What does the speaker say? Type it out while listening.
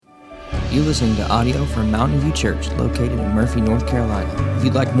You're listening to audio from Mountain View Church, located in Murphy, North Carolina. If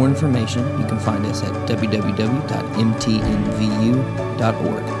you'd like more information, you can find us at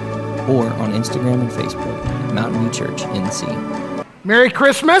www.mtnvu.org or on Instagram and Facebook at Mountain View Church NC. Merry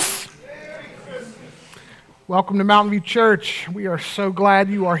Christmas. Welcome to Mountain View Church. We are so glad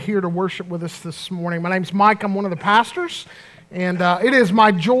you are here to worship with us this morning. My name's Mike. I'm one of the pastors, and it is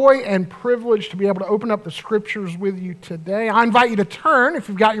my joy and privilege to be able to open up the scriptures with you today. I invite you to turn, if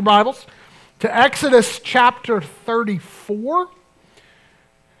you've got your Bibles, to Exodus chapter 34.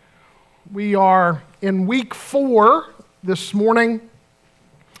 We are in week 4 this morning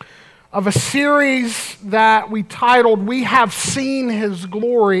of a series that we titled, We Have Seen His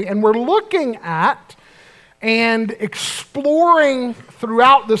Glory, and we're looking at and exploring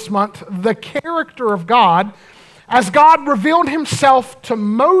throughout this month the character of God as God revealed himself to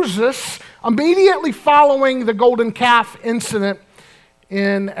Moses immediately following the golden calf incident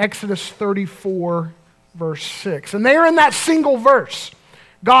in Exodus 34, verse 6. And there in that single verse,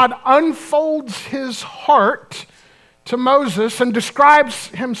 God unfolds his heart to Moses and describes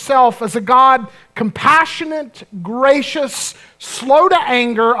himself as a God compassionate, gracious, slow to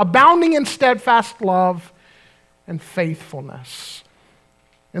anger, abounding in steadfast love and faithfulness.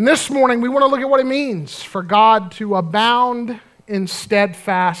 And this morning, we want to look at what it means for God to abound in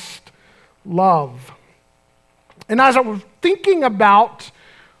steadfast love. And as I was thinking about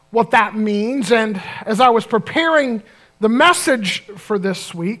what that means, and as I was preparing the message for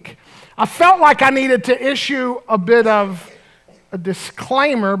this week, I felt like I needed to issue a bit of a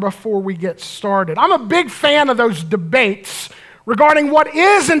disclaimer before we get started. I'm a big fan of those debates regarding what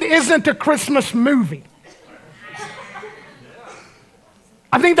is and isn't a Christmas movie.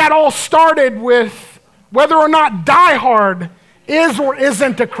 I think that all started with whether or not Die Hard is or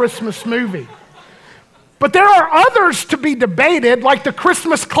isn't a Christmas movie. But there are others to be debated, like the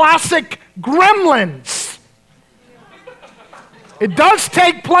Christmas classic Gremlins. It does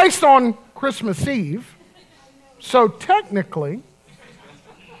take place on Christmas Eve, so technically.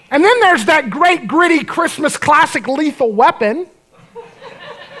 And then there's that great gritty Christmas classic Lethal Weapon.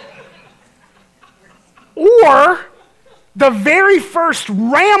 Or the very first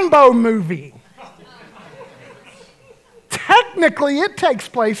Rambo movie. Technically, it takes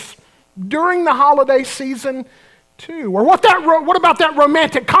place during the holiday season, too. Or what about that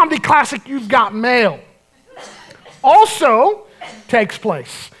romantic comedy classic, You've Got Mail? Also takes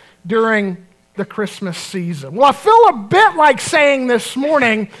place during the Christmas season. Well, I feel a bit like saying this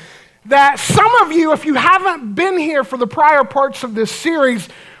morning that some of you, if you haven't been here for the prior parts of this series,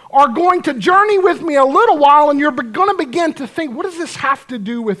 are going to journey with me a little while, and you're going to begin to think, what does this have to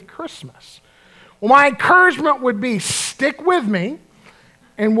do with Christmas? Well, my encouragement would be, stick with me,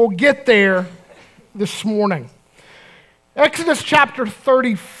 and we'll get there this morning. Exodus chapter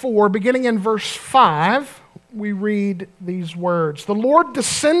 34, beginning in verse 5, we read these words. The Lord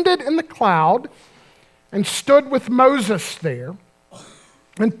descended in the cloud and stood with Moses there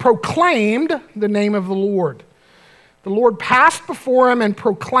and proclaimed the name of the Lord. The Lord passed before him and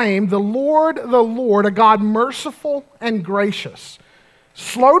proclaimed, the Lord, a God merciful and gracious,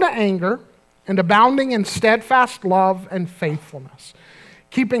 slow to anger and abounding in steadfast love and faithfulness,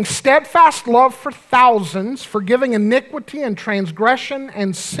 keeping steadfast love for thousands, forgiving iniquity and transgression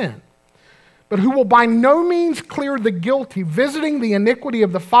and sin, but who will by no means clear the guilty, visiting the iniquity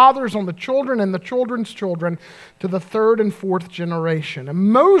of the fathers on the children and the children's children to the third and fourth generation. And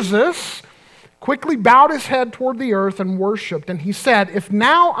Moses quickly bowed his head toward the earth and worshiped, and he said, if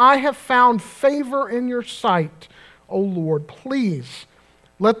now I have found favor in your sight, O Lord, please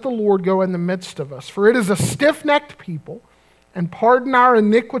let the Lord go in the midst of us, for it is a stiff-necked people, and pardon our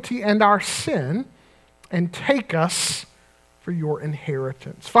iniquity and our sin, and take us for your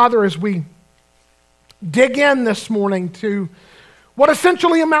inheritance. Father, as we dig in this morning to what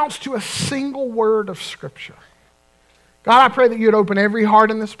essentially amounts to a single word of Scripture, God, I pray that you'd open every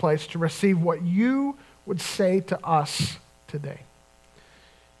heart in this place to receive what you would say to us today.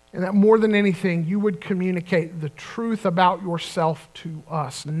 And that more than anything, you would communicate the truth about yourself to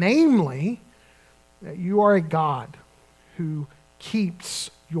us. Namely, that you are a God who keeps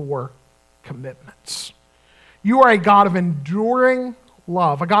your commitments. You are a God of enduring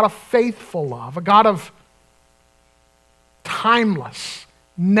love, a God of faithful love, a God of timeless,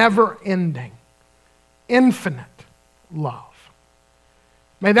 never-ending, infinite love.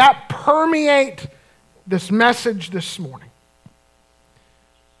 May that permeate this message this morning.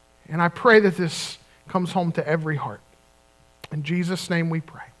 And I pray that this comes home to every heart. In Jesus' name we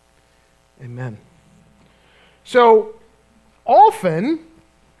pray. Amen. So often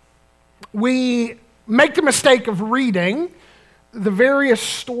we make the mistake of reading the various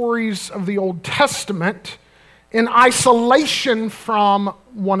stories of the Old Testament in isolation from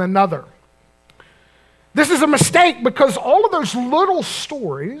one another. This is a mistake because all of those little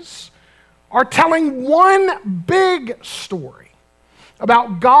stories are telling one big story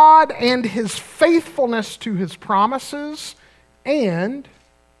about God and his faithfulness to his promises and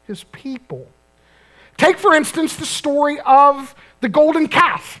his people. Take, for instance, the story of the golden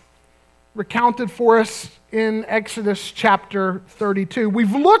calf, recounted for us in Exodus chapter 32.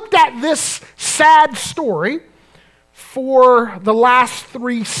 We've looked at this sad story for the last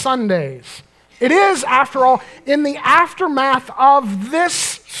 3 Sundays. It is, after all, in the aftermath of this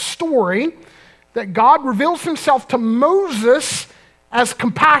story that God reveals himself to Moses as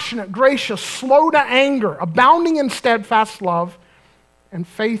compassionate, gracious, slow to anger, abounding in steadfast love and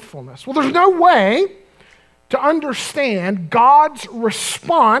faithfulness. Well, there's no way to understand God's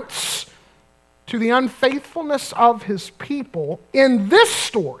response to the unfaithfulness of his people in this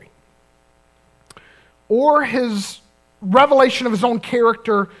story, or his revelation of his own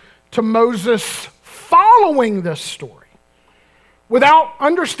character to Moses following this story, without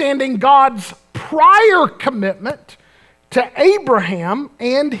understanding God's prior commitment to Abraham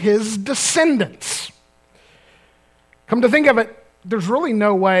and his descendants. Come to think of it, there's really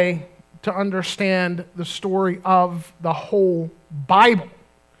no way to understand the story of the whole Bible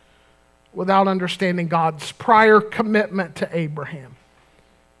without understanding God's prior commitment to Abraham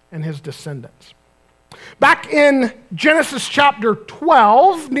and his descendants. Back in Genesis chapter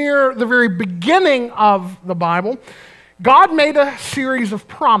 12, near the very beginning of the Bible, God made a series of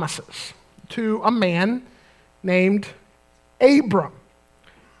promises to a man named Abram,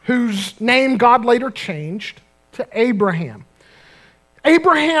 whose name God later changed to Abraham.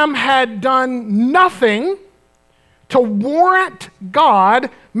 Abraham had done nothing to warrant God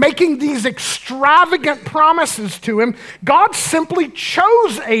making these extravagant promises to him. God simply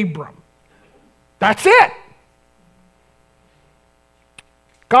chose Abram. That's it.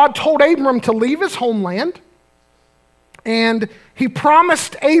 God told Abram to leave his homeland, and he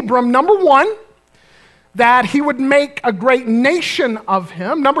promised Abram, number 1, that he would make a great nation of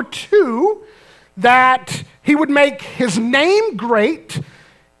him. Number 2, that he would make his name great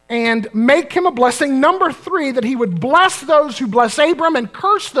and make him a blessing. Number 3, that he would bless those who bless Abram and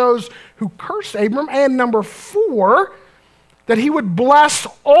curse those who curse Abram. And number 4, that he would bless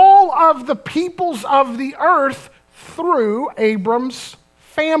all of the peoples of the earth through Abram's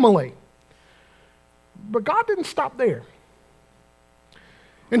family. But God didn't stop there.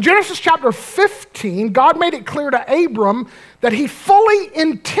 In Genesis chapter 15, God made it clear to Abram that he fully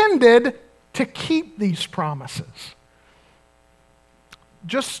intended to keep these promises.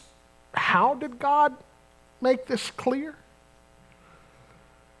 Just how did God make this clear?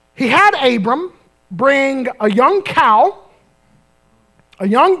 He had Abram bring a young cow, a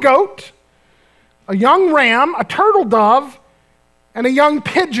young goat, a young ram, a turtle dove, and a young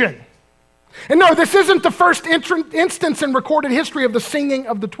pigeon. And no, this isn't the first instance in recorded history of the singing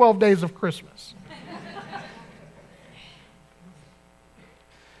of the 12 days of Christmas.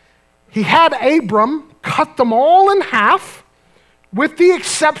 He had Abram cut them all in half, with the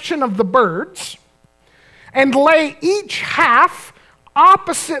exception of the birds, and lay each half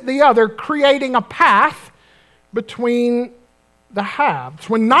opposite the other, creating a path between the halves.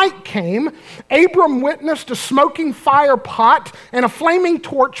 When night came, Abram witnessed a smoking fire pot and a flaming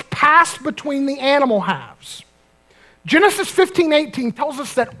torch passed between the animal halves. Genesis 15:18 tells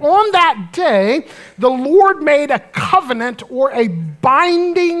us that on that day, the Lord made a covenant or a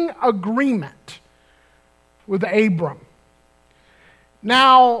binding agreement with Abram.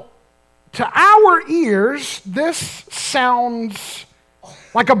 Now, to our ears, this sounds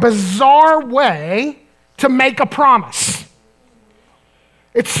like a bizarre way to make a promise.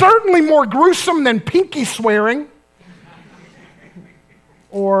 It's certainly more gruesome than pinky swearing,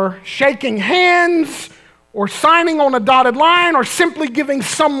 or shaking hands, or signing on a dotted line, or simply giving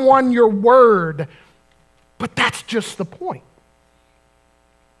someone your word. But that's just the point.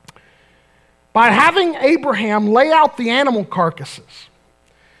 By having Abraham lay out the animal carcasses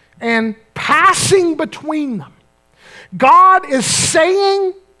and passing between them, God is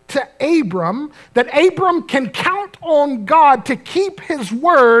saying to Abram that Abram can count on God to keep his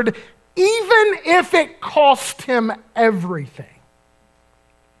word even if it cost him everything.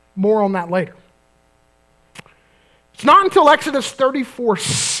 More on that later. It's not until Exodus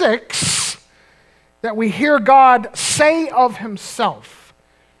 34:6 that we hear God say of himself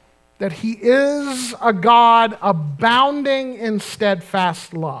that he is a God abounding in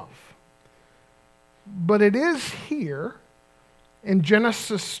steadfast love. But it is here in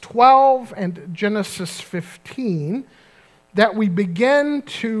Genesis 12 and Genesis 15 that we begin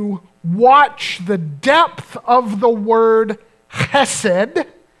to watch the depth of the word chesed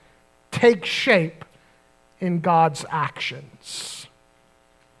take shape in God's actions.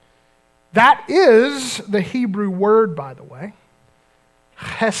 That is the Hebrew word, by the way,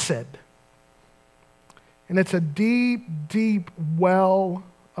 chesed. And it's a deep, deep well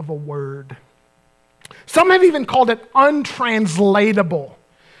of a word. Some have even called it untranslatable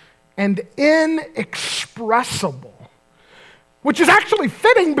and inexpressible, which is actually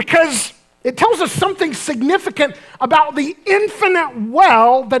fitting because it tells us something significant about the infinite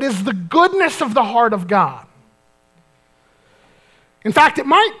well that is the goodness of the heart of God. In fact, it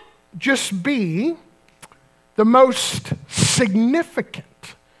might just be the most significant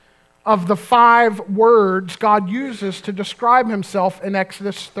of the 5 words God uses to describe himself in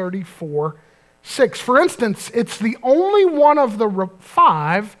Exodus 34:6. For instance, it's the only one of the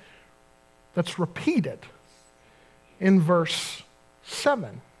 5 that's repeated in verse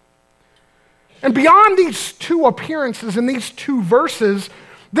 7. And beyond these 2 appearances in these 2 verses,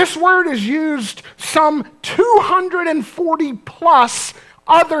 this word is used some 240 plus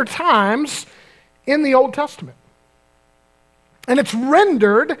other times in the Old Testament. And it's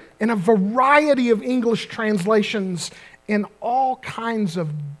rendered in a variety of English translations in all kinds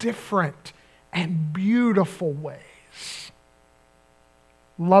of different and beautiful ways.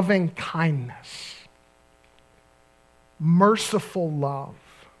 Loving kindness, merciful love,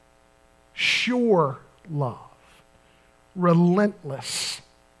 sure love, relentless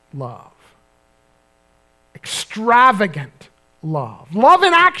love, extravagant love, love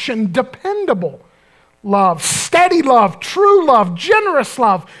in action, dependable love, steady love, true love, generous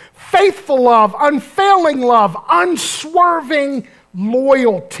love, faithful love, unfailing love, unswerving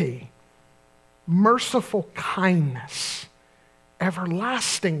loyalty, merciful kindness,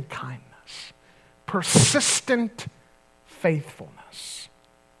 everlasting kindness, persistent faithfulness,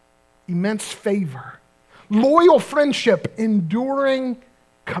 immense favor, loyal friendship, enduring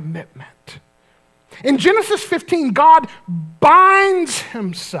commitment. In Genesis 15, God binds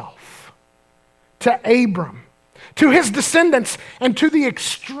himself to Abram, to his descendants, and to the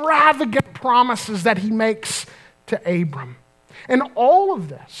extravagant promises that he makes to Abram. And all of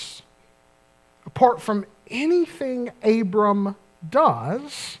this, apart from anything Abram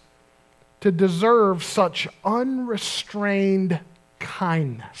does to deserve such unrestrained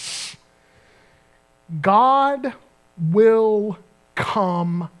kindness, God will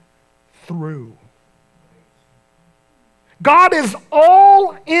come through. God is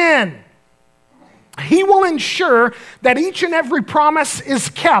all in. He will ensure that each and every promise is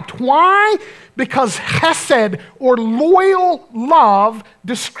kept. Why? Because chesed, or loyal love,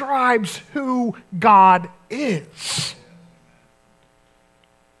 describes who God is.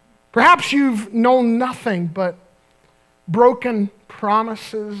 Perhaps you've known nothing but broken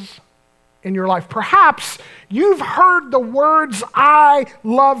promises in your life. Perhaps you've heard the words, "I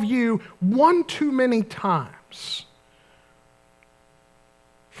love you," one too many times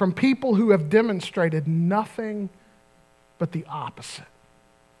from people who have demonstrated nothing but the opposite.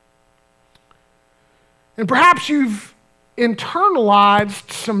 And perhaps you've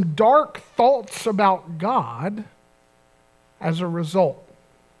internalized some dark thoughts about God as a result.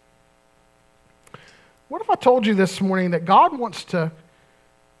 What if I told you this morning that God wants to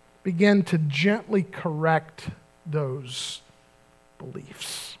begin to gently correct those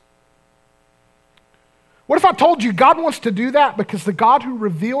beliefs? What if I told you God wants to do that because the God who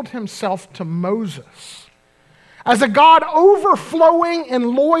revealed himself to Moses as a God overflowing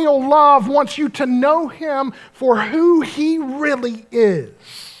in loyal love wants you to know him for who he really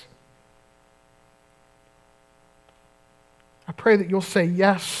is? I pray that you'll say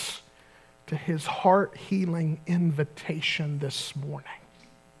yes to his heart-healing invitation this morning.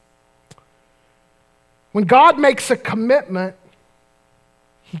 When God makes a commitment,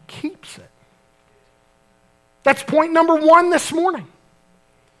 he keeps it. That's point number 1 this morning.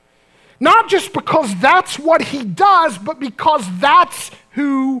 Not just because that's what he does, but because that's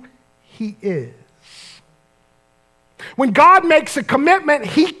who he is. When God makes a commitment,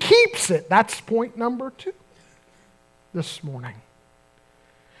 he keeps it. That's point number 2 this morning.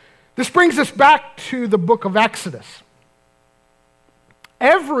 This brings us back to the book of Exodus.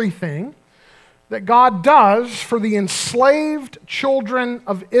 Everything that God does for the enslaved children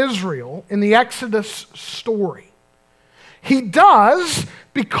of Israel in the Exodus story, he does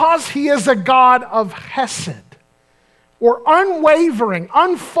because he is a God of chesed, or unwavering,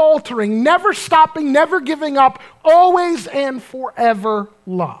 unfaltering, never stopping, never giving up, always and forever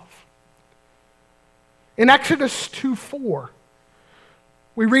love. In Exodus 2:4,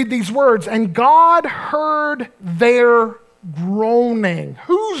 we read these words, "And God heard their groaning.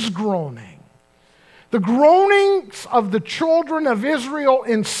 Who's groaning? The groanings of the children of Israel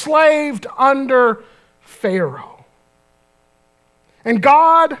enslaved under Pharaoh. And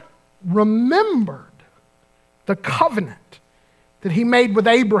God remembered the covenant that he made with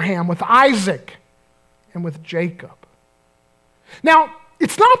Abraham, with Isaac, and with Jacob. Now,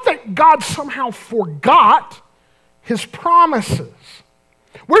 it's not that God somehow forgot his promises.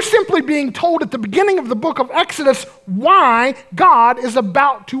 We're simply being told at the beginning of the book of Exodus why God is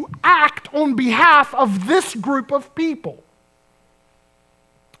about to act on behalf of this group of people.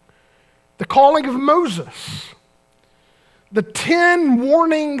 The calling of Moses, the 10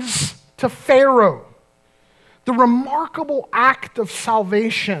 warnings to Pharaoh, the remarkable act of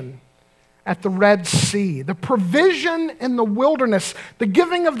salvation at the Red Sea, the provision in the wilderness, the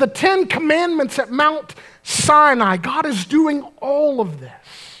giving of the 10 commandments at Mount Sinai. God is doing all of this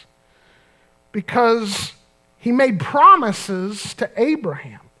because he made promises to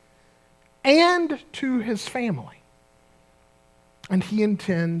Abraham and to his family, and he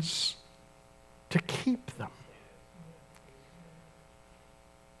intends to keep them.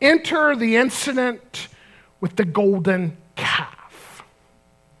 Enter the incident with the golden calf.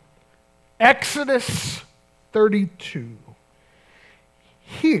 Exodus 32.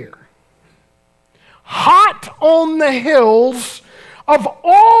 Here, hot on the hills of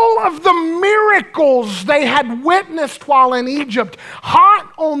all of the miracles they had witnessed while in Egypt,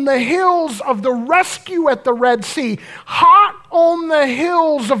 hot on the hills of the rescue at the Red Sea, hot on the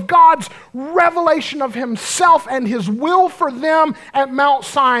hills of God's revelation of himself and his will for them at Mount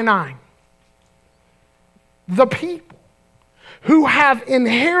Sinai. The people who have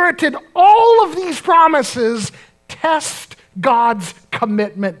inherited all of these promises test God's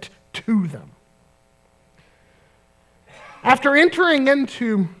commitment to them. After entering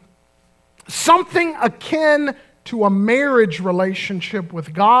into something akin to a marriage relationship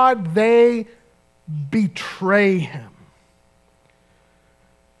with God, they betray him.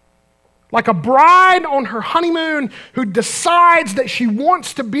 Like a bride on her honeymoon who decides that she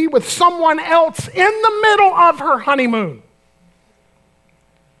wants to be with someone else in the middle of her honeymoon.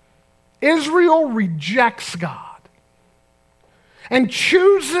 Israel rejects God and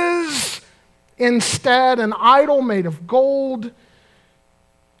chooses instead an idol made of gold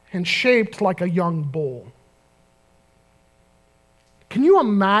and shaped like a young bull. Can you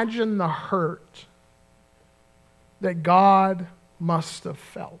imagine the hurt that God must have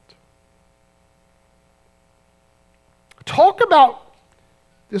felt? Talk about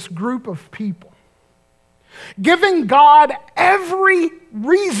this group of people giving God every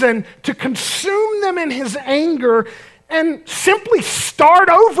reason to consume them in his anger and simply start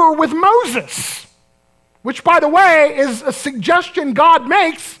over with Moses, which, by the way, is a suggestion God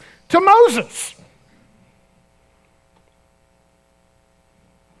makes to Moses.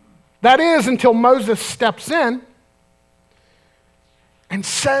 That is, until Moses steps in and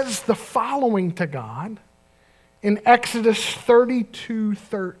says the following to God in Exodus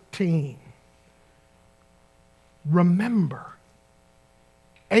 32:13. Remember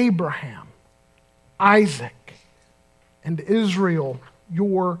Abraham, Isaac, and Israel,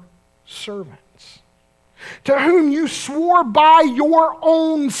 your servants, to whom you swore by your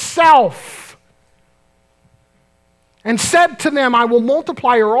own self, and said to them, I will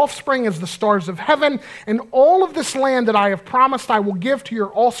multiply your offspring as the stars of heaven, and all of this land that I have promised I will give to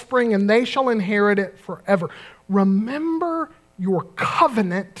your offspring, and they shall inherit it forever. Remember your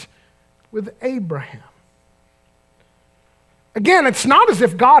covenant with Abraham. Again, it's not as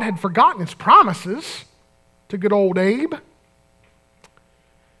if God had forgotten his promises to good old Abe.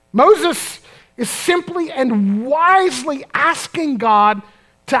 Moses is simply and wisely asking God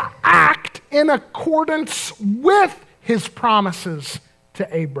to act in accordance with his promises to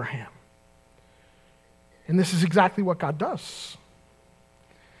Abraham. And this is exactly what God does.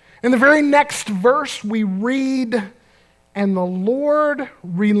 In the very next verse, we read, and the Lord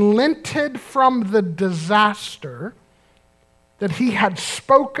relented from the disaster that he had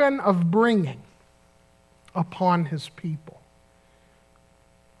spoken of bringing upon his people.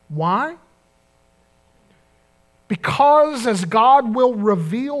 Why? Because, as God will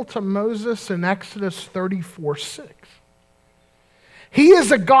reveal to Moses in Exodus 34:6, he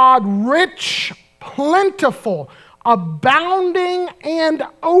is a God rich, plentiful, abounding, and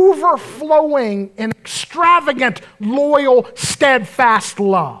overflowing in extravagant, loyal, steadfast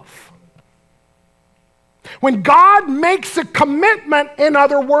love. When God makes a commitment, in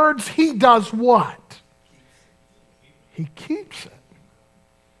other words, he does what? He keeps it.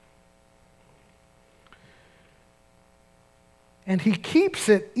 And he keeps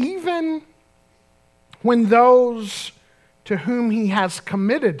it even when those to whom he has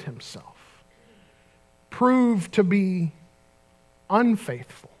committed himself prove to be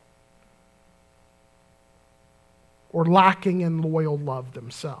unfaithful or lacking in loyal love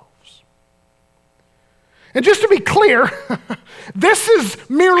themselves. And just to be clear, this is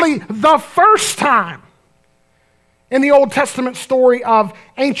merely the first time in the Old Testament story of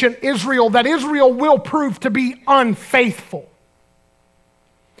ancient Israel that Israel will prove to be unfaithful.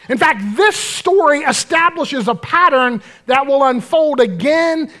 In fact, this story establishes a pattern that will unfold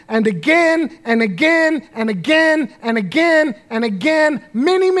again and again and again and again and again and again,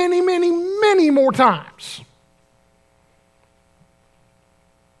 many, many, many, many more times.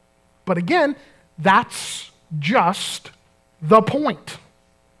 But again, that's just the point.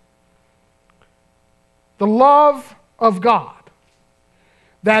 The love of God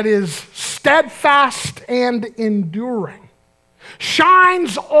that is steadfast and enduring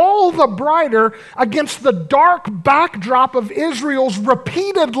shines all the brighter against the dark backdrop of Israel's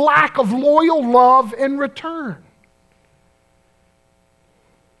repeated lack of loyal love in return.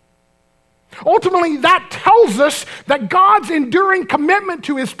 Ultimately, that tells us that God's enduring commitment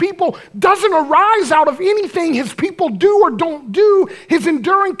to his people doesn't arise out of anything his people do or don't do. His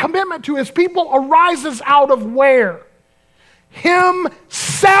enduring commitment to his people arises out of where?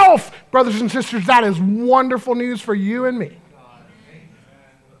 Himself. Brothers and sisters, that is wonderful news for you and me.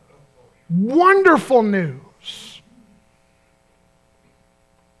 Wonderful news.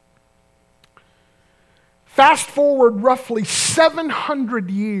 Fast forward roughly 700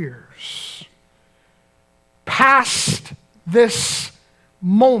 years past this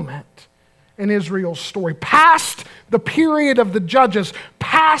moment in Israel's story, past the period of the judges,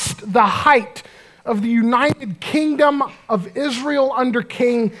 past the height of the united kingdom of Israel under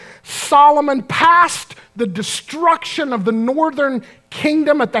King Solomon, past the destruction of the northern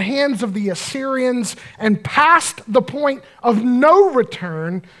kingdom at the hands of the Assyrians, and past the point of no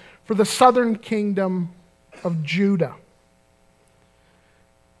return for the southern kingdom of Judah.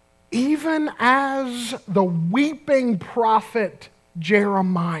 Even as the weeping prophet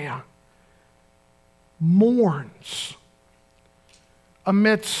Jeremiah mourns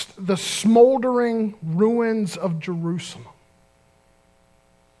amidst the smoldering ruins of Jerusalem,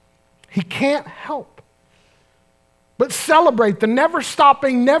 he can't help but celebrate the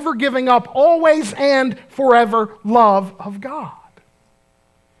never-stopping, never-giving up, always and forever love of God.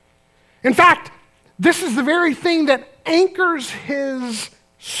 In fact, this is the very thing that anchors his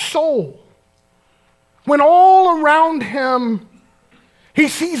soul. When all around him he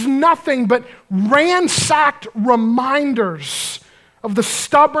sees nothing but ransacked reminders of the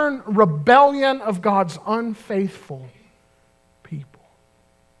stubborn rebellion of God's unfaithful people.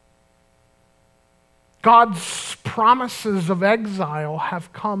 God's promises of exile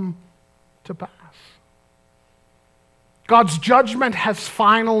have come to pass. God's judgment has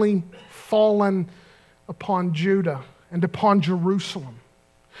finally fallen upon Judah and upon Jerusalem.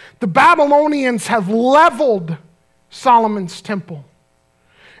 The Babylonians have leveled Solomon's temple,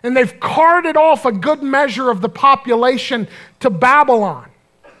 and they've carted off a good measure of the population to Babylon.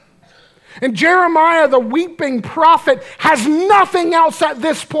 And Jeremiah, the weeping prophet, has nothing else at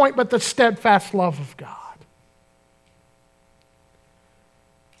this point but the steadfast love of God.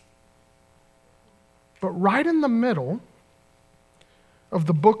 But right in the middle of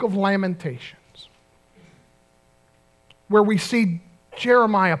the book of Lamentations, where we see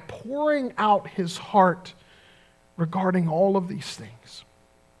Jeremiah pouring out his heart regarding all of these things,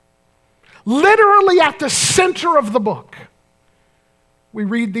 literally at the center of the book, we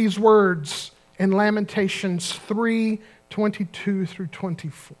read these words in Lamentations 3:22 through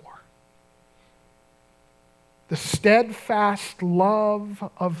 24. The steadfast love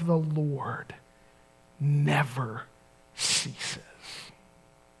of the Lord never ceases.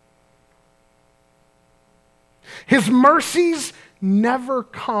 His mercies never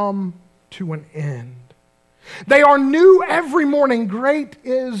come to an end. They are new every morning. Great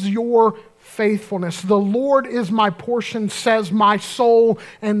is your faithfulness. The Lord is my portion, says my soul,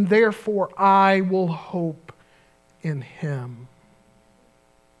 and therefore I will hope in him.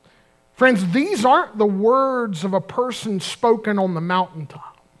 Friends, these aren't the words of a person spoken on the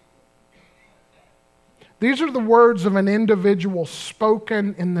mountaintop. These are the words of an individual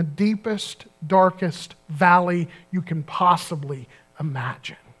spoken in the deepest, darkest valley you can possibly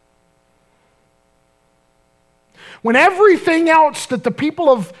imagine. When everything else that the people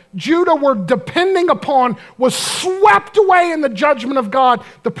of Judah were depending upon was swept away in the judgment of God,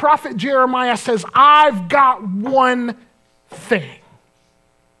 the prophet Jeremiah says, I've got one thing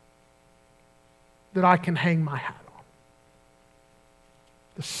that I can hang my hat on.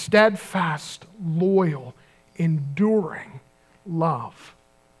 The steadfast, loyal, enduring love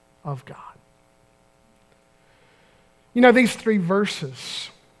of God. You know, these 3 verses,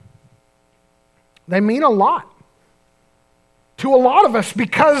 they mean a lot to a lot of us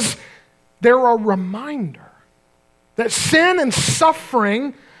because they're a reminder that sin and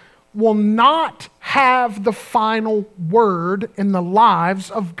suffering will not have the final word in the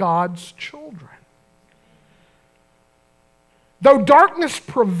lives of God's children. Though darkness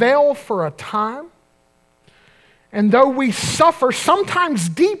prevail for a time, and though we suffer sometimes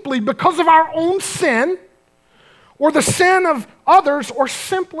deeply because of our own sin, or the sin of others, or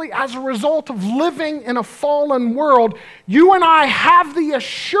simply as a result of living in a fallen world, you and I have the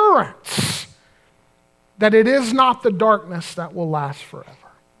assurance that it is not the darkness that will last forever.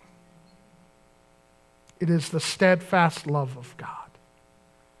 It is the steadfast love of God.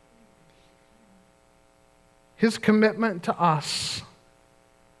 His commitment to us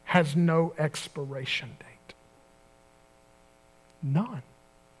has no expiration date. None.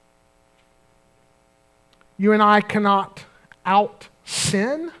 You and I cannot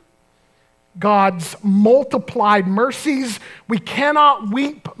out-sin God's multiplied mercies. We cannot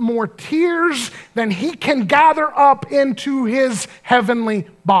weep more tears than He can gather up into His heavenly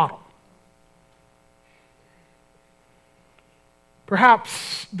bottle.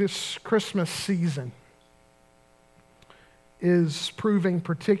 Perhaps this Christmas season is proving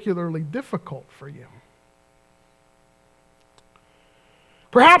particularly difficult for you.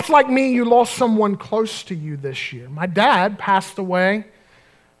 Perhaps, like me, you lost someone close to you this year. My dad passed away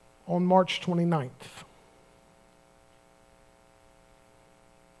on March 29th.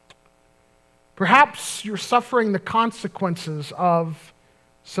 Perhaps you're suffering the consequences of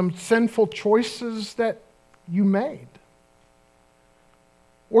some sinful choices that you made.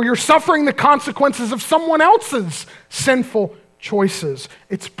 Or you're suffering the consequences of someone else's sinful choices.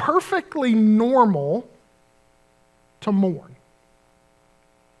 It's perfectly normal to mourn.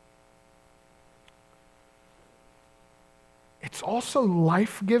 It's also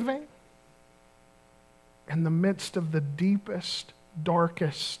life-giving in the midst of the deepest,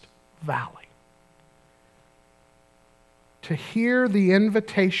 darkest valley. To hear the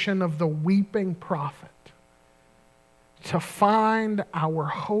invitation of the weeping prophet to find our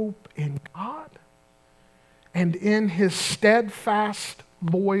hope in God and in His steadfast,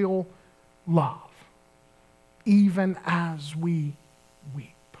 loyal love, even as we weep.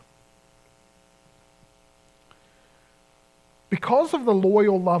 Because of the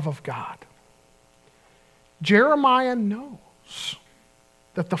loyal love of God, Jeremiah knows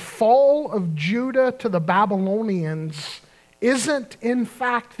that the fall of Judah to the Babylonians isn't, in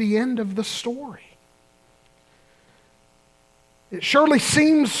fact, the end of the story. It surely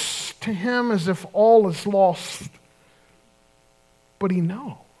seems to him as if all is lost, but he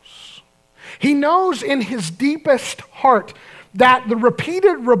knows. He knows in his deepest heart that the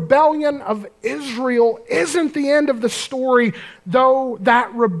repeated rebellion of Israel isn't the end of the story, though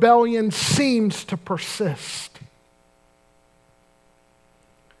that rebellion seems to persist.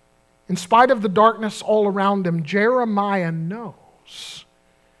 In spite of the darkness all around him, Jeremiah knows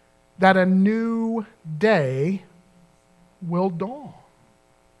that a new day will dawn.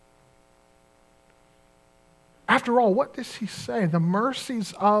 After all, what does he say? The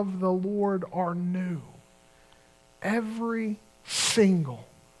mercies of the Lord are new every single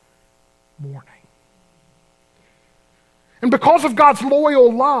morning. And because of God's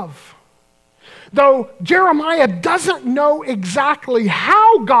loyal love, though Jeremiah doesn't know exactly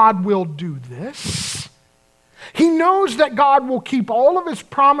how God will do this, he knows that God will keep all of His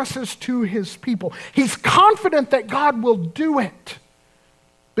promises to His people. He's confident that God will do it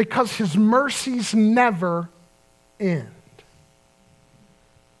because His mercies never end.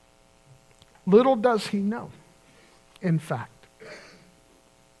 Little does he know, in fact,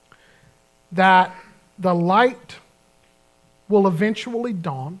 that the light will eventually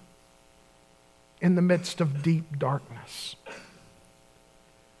dawn in the midst of deep darkness.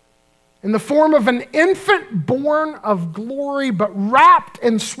 In the form of an infant born of glory, but wrapped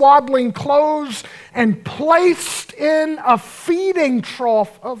in swaddling clothes and placed in a feeding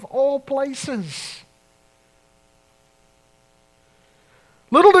trough of all places.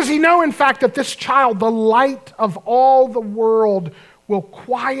 Little does he know, in fact, that this child, the light of all the world, will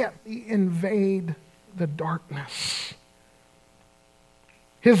quietly invade the darkness.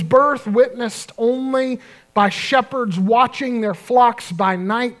 His birth witnessed only by shepherds watching their flocks by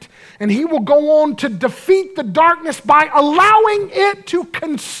night, and he will go on to defeat the darkness by allowing it to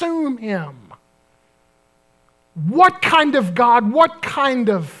consume him. What kind of God, what kind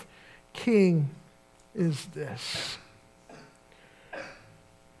of king is this?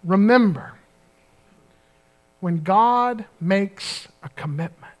 Remember when God makes a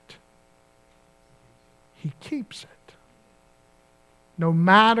commitment, He keeps it, no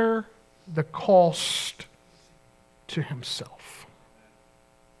matter the cost to Himself.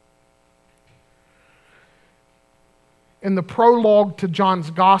 In the prologue to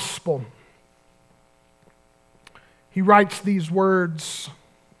John's Gospel, he writes these words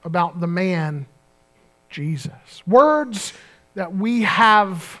about the man Jesus. Words that we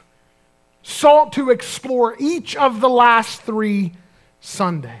have sought to explore each of the last 3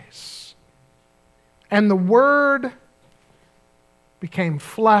 Sundays. And the Word became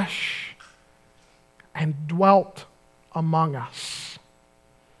flesh and dwelt among us.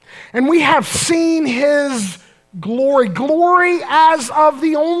 And we have seen His glory, glory as of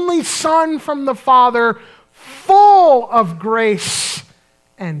the only Son from the Father, full of grace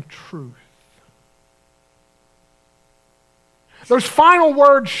and truth. Those final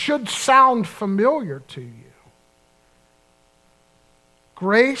words should sound familiar to you.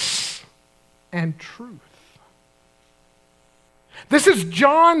 Grace and truth. This is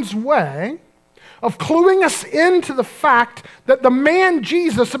John's way of cluing us into the fact that the man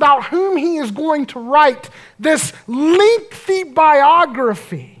Jesus, about whom he is going to write this lengthy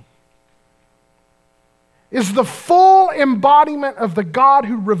biography, is the full embodiment of the God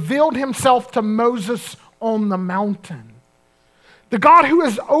who revealed Himself to Moses on the mountain. The God who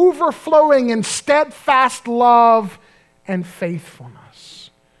is overflowing in steadfast love and faithfulness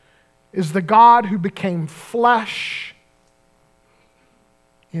is the God who became flesh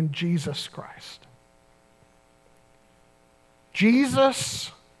in Jesus Christ.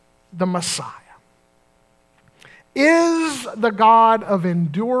 Jesus, the Messiah, is the God of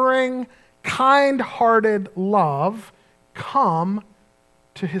enduring, kind-hearted love come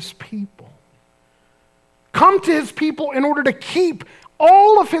to His people. Come to His people in order to keep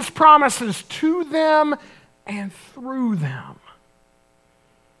all of His promises to them and through them.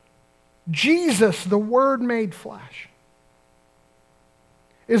 Jesus, the Word made flesh,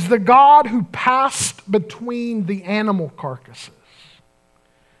 is the God who passed between the animal carcasses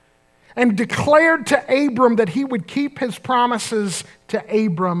and declared to Abram that He would keep His promises to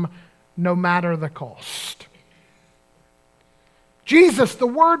Abram no matter the cost. Jesus, the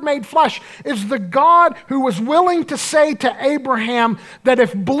Word made flesh, is the God who was willing to say to Abraham that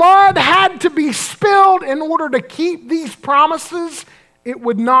if blood had to be spilled in order to keep these promises, it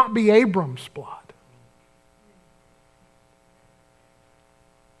would not be Abram's blood.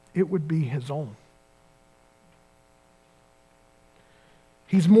 It would be His own.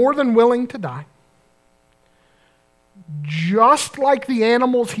 He's more than willing to die, just like the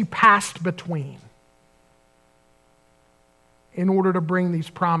animals He passed between, in order to bring these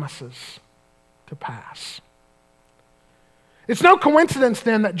promises to pass. It's no coincidence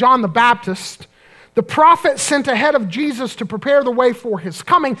then that John the Baptist, the prophet sent ahead of Jesus to prepare the way for His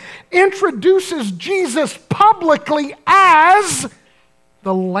coming, introduces Jesus publicly as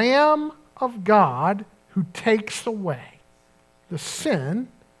the Lamb of God who takes away the sin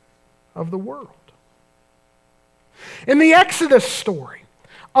of the world. In the Exodus story,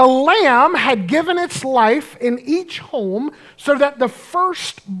 a lamb had given its life in each home so that the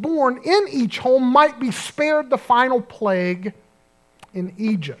firstborn in each home might be spared the final plague in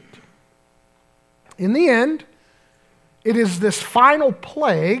Egypt. In the end, it is this final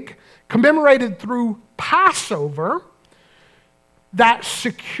plague, commemorated through Passover, that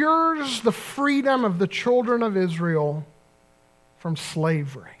secures the freedom of the children of Israel from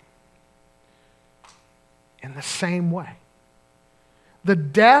slavery. In the same way, the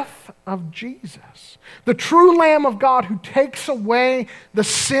death of Jesus, the true Lamb of God who takes away the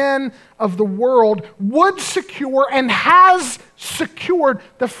sin of the world, would secure and has secured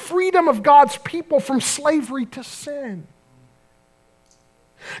the freedom of God's people from slavery to sin.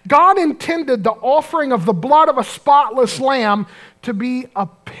 God intended the offering of the blood of a spotless lamb to be a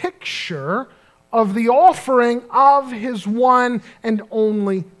picture of the offering of His one and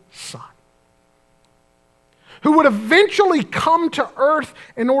only Son, who would eventually come to earth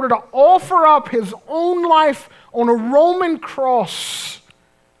in order to offer up His own life on a Roman cross,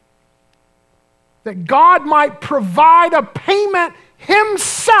 that God might provide a payment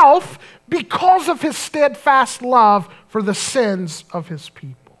Himself because of His steadfast love for the sins of His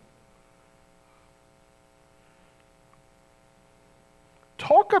people.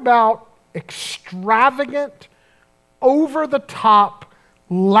 Talk about extravagant, over-the-top,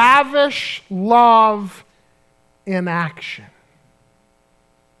 lavish love in action.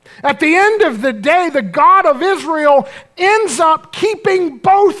 At the end of the day, the God of Israel ends up keeping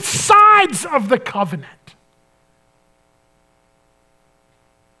both sides of the covenant.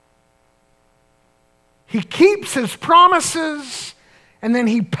 He keeps his promises, and then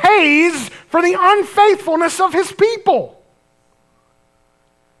he pays for the unfaithfulness of his people.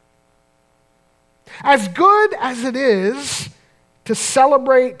 As good as it is to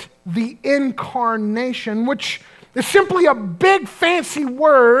celebrate the incarnation, which is simply a big fancy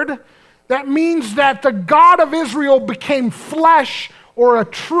word that means that the God of Israel became flesh, or a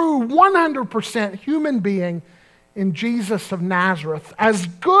true 100% human being in Jesus of Nazareth. As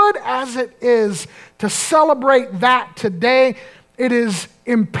good as it is to celebrate that today, it is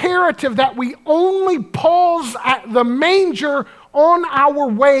imperative that we only pause at the manger on our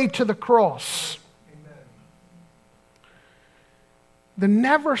way to the cross. Amen. The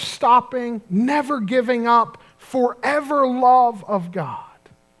never stopping, never giving up, forever love of God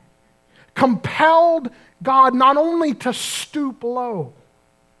compelled God not only to stoop low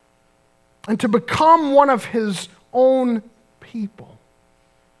and to become one of his own people,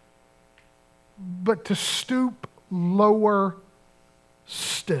 but to stoop lower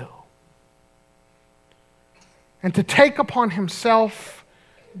still and to take upon himself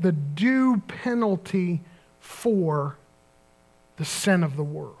the due penalty for the sin of the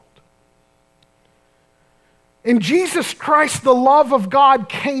world. In Jesus Christ, the love of God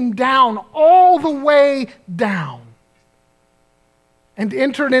came down all the way down and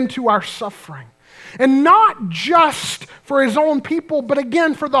entered into our suffering. And not just for his own people, but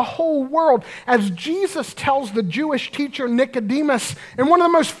again for the whole world. As Jesus tells the Jewish teacher Nicodemus in one of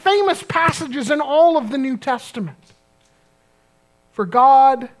the most famous passages in all of the New Testament. For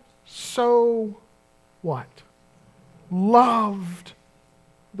God so what? Loved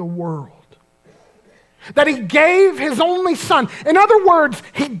the world, that he gave his only son. In other words,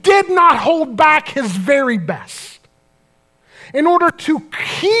 he did not hold back his very best in order to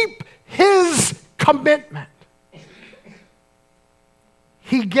keep his commitment.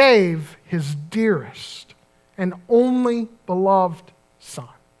 He gave his dearest and only beloved son,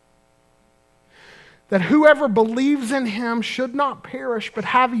 that whoever believes in him should not perish but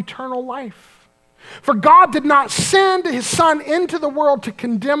have eternal life. For God did not send his Son into the world to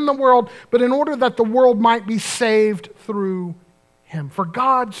condemn the world, but in order that the world might be saved through him. For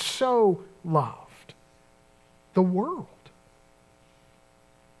God so loved the world.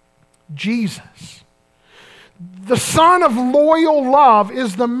 Jesus, the Son of loyal love,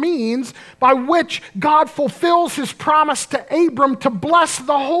 is the means by which God fulfills his promise to Abram to bless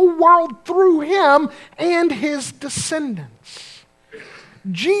the whole world through him and his descendants.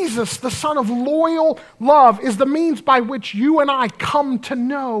 Jesus, the Son of loyal love, is the means by which you and I come to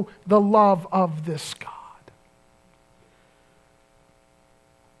know the love of this God.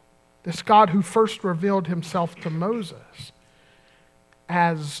 This God who first revealed himself to Moses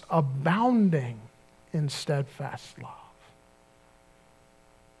as abounding in steadfast love.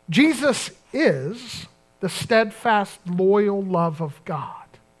 Jesus is the steadfast, loyal love of God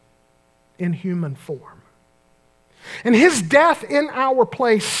in human form. And his death in our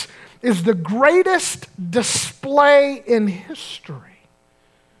place is the greatest display in history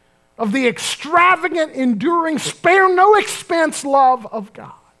of the extravagant, enduring, spare no expense love of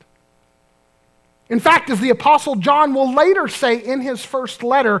God. In fact, as the Apostle John will later say in his first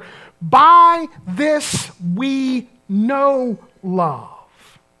letter, by this we know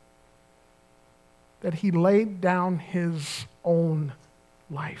love, that he laid down his own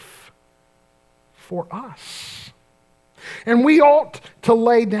life for us. And we ought to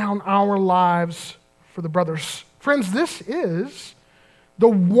lay down our lives for the brothers. Friends, this is the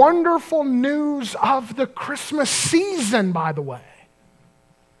wonderful news of the Christmas season, by the way.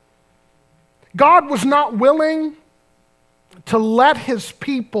 God was not willing to let his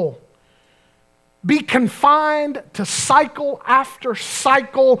people be confined to cycle after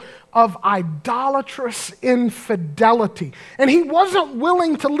cycle of idolatrous infidelity. And he wasn't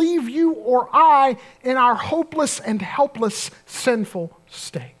willing to leave you or I in our hopeless and helpless sinful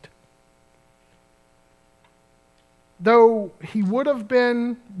state. Though he would have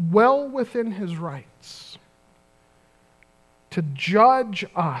been well within his rights to judge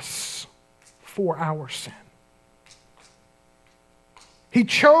us for our sin, he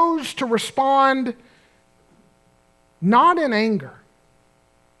chose to respond not in anger,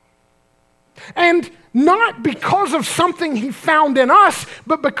 and not because of something he found in us,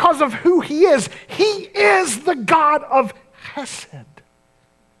 but because of who he is. He is the God of Hesed,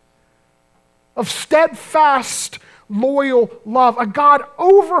 of steadfast, loyal love, a God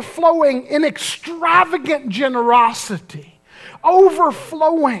overflowing in extravagant generosity,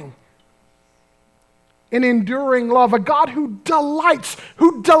 overflowing in enduring love, a God who delights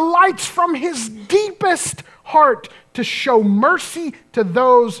from his deepest heart to show mercy to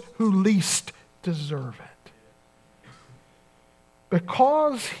those who least deserve it.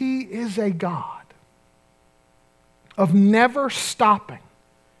 Because he is a God of never stopping,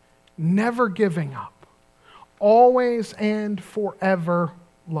 never giving up, always and forever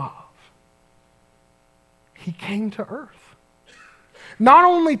love. He came to earth, not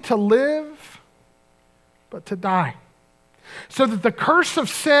only to live, but to die, so that the curse of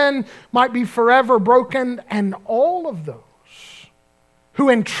sin might be forever broken, and all of those who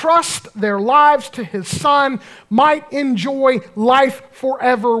entrust their lives to his Son might enjoy life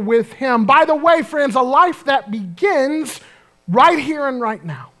forever with him. By the way, friends, a life that begins right here and right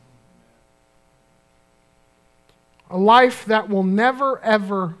now. A life that will never,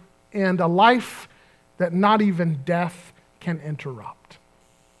 ever end. A life that not even death can interrupt.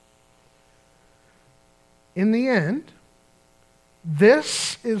 In the end,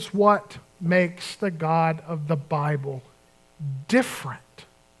 this is what makes the God of the Bible different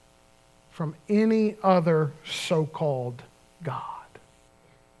from any other so-called God.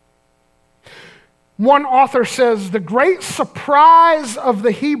 One author says, the great surprise of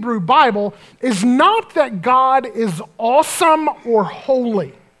the Hebrew Bible is not that God is awesome or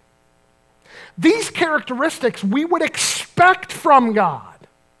holy. These characteristics we would expect from God.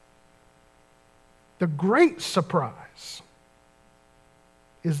 The great surprise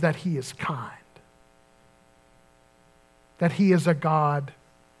is that he is kind, that he is a God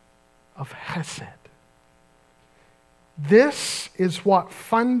of Hesed. This is what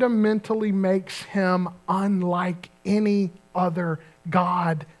fundamentally makes him unlike any other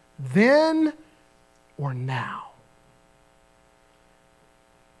God then or now.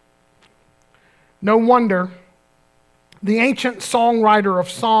 No wonder the ancient songwriter of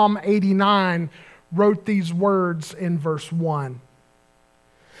Psalm 89 wrote these words in verse 1.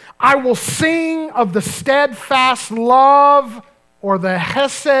 I will sing of the steadfast love or the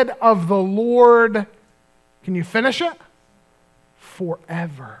hesed of the Lord. Can you finish it?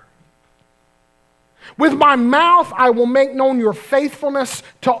 Forever. With my mouth I will make known your faithfulness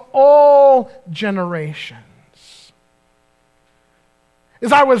to all generations.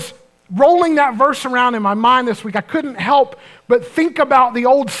 As I was rolling that verse around in my mind this week, I couldn't help but think about the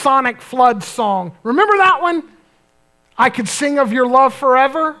old Sonic Flood song. Remember that one? I could sing of your love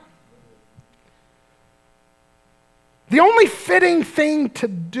forever. The only fitting thing to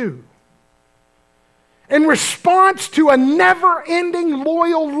do in response to a never-ending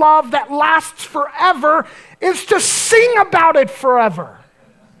loyal love that lasts forever is to sing about it forever.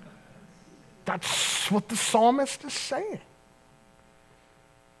 That's what the psalmist is saying.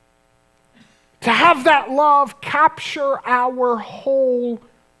 To have that love capture our whole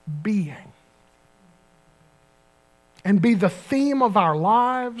being and be the theme of our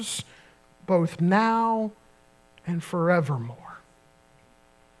lives both now and forevermore.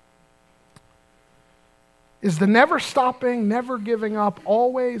 Is the never stopping, never giving up,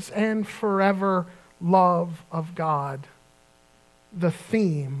 always and forever love of God the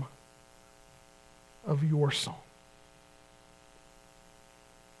theme of your song?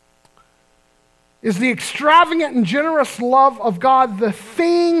 Is the extravagant and generous love of God the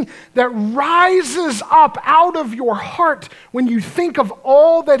thing that rises up out of your heart when you think of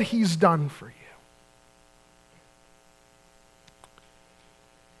all that he's done for you?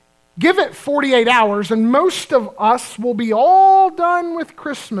 Give it 48 hours and most of us will be all done with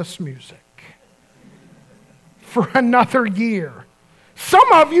Christmas music for another year.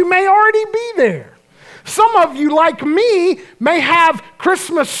 Some of you may already be there. Some of you, like me, may have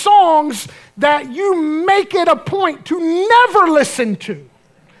Christmas songs that you make it a point to never listen to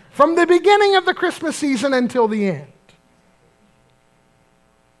from the beginning of the Christmas season until the end.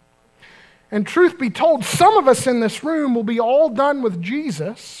 And truth be told, some of us in this room will be all done with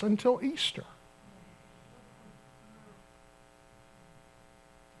Jesus until Easter.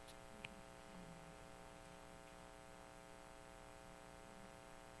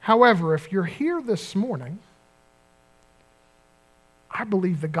 However, if you're here this morning, I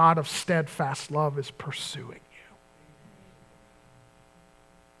believe the God of steadfast love is pursuing you.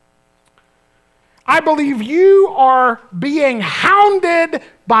 I believe you are being hounded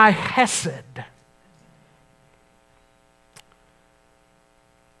by Hesed.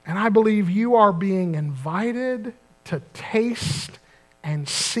 And I believe you are being invited to taste and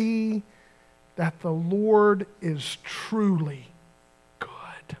see that the Lord is truly good.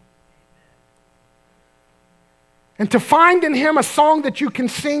 And to find in him a song that you can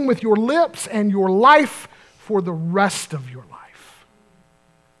sing with your lips and your life for the rest of your life.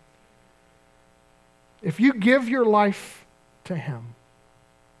 If you give your life to him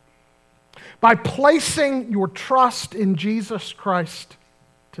by placing your trust in Jesus Christ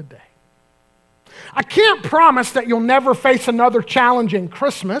today, I can't promise that you'll never face another challenging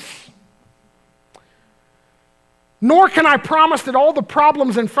Christmas. Nor can I promise that all the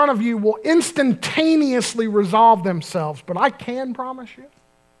problems in front of you will instantaneously resolve themselves. But I can promise you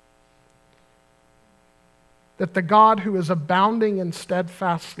that the God who is abounding in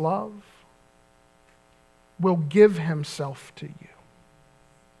steadfast love will give himself to you.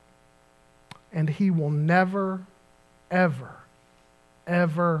 And he will never, ever,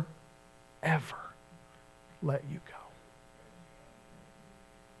 ever, ever let you go.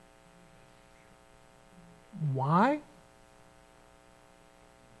 Why?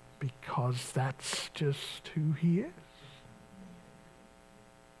 Because that's just who he is.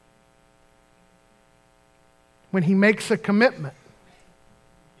 When he makes a commitment,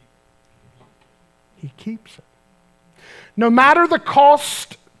 he keeps it. No matter the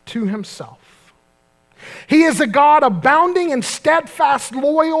cost to himself. He is a God abounding in steadfast,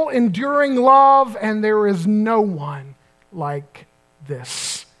 loyal, enduring love, and there is no one like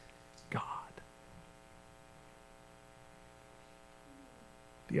this God.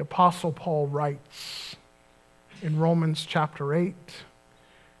 The Apostle Paul writes in Romans chapter 8,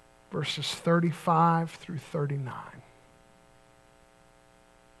 verses 35 through 39.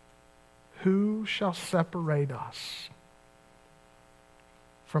 Who shall separate us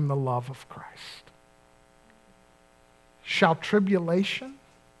from the love of Christ? Shall tribulation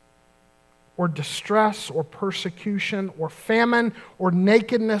or distress or persecution or famine or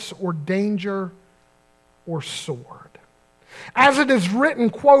nakedness or danger or sword? As it is written,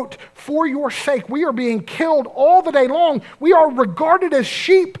 quote, for your sake we are being killed all the day long. We are regarded as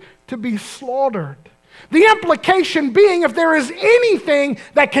sheep to be slaughtered. The implication being, if there is anything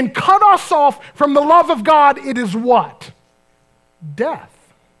that can cut us off from the love of God, it is what? Death.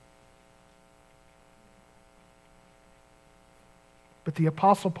 But the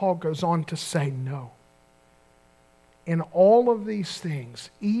Apostle Paul goes on to say, no. In all of these things,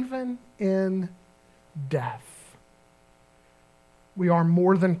 even in death, we are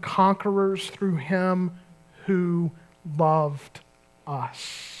more than conquerors through him who loved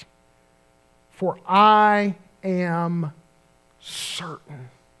us. For I am certain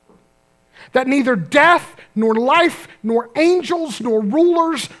that neither death, nor life, nor angels, nor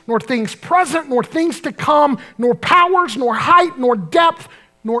rulers, nor things present, nor things to come, nor powers, nor height, nor depth,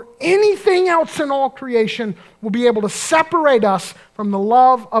 nor anything else in all creation will be able to separate us from the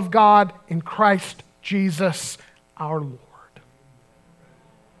love of God in Christ Jesus our Lord.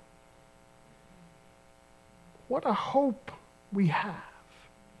 What a hope we have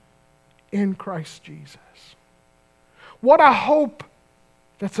in Christ Jesus. What a hope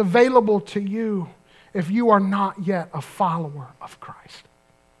that's available to you if you are not yet a follower of Christ.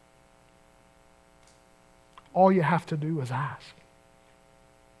 All you have to do is ask.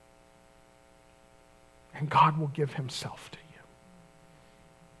 And God will give himself to you.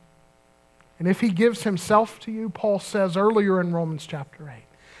 And if he gives himself to you, Paul says earlier in Romans chapter 8,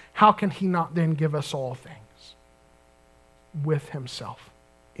 how can he not then give us all things with himself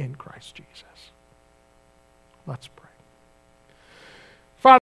in Christ Jesus? Let's pray.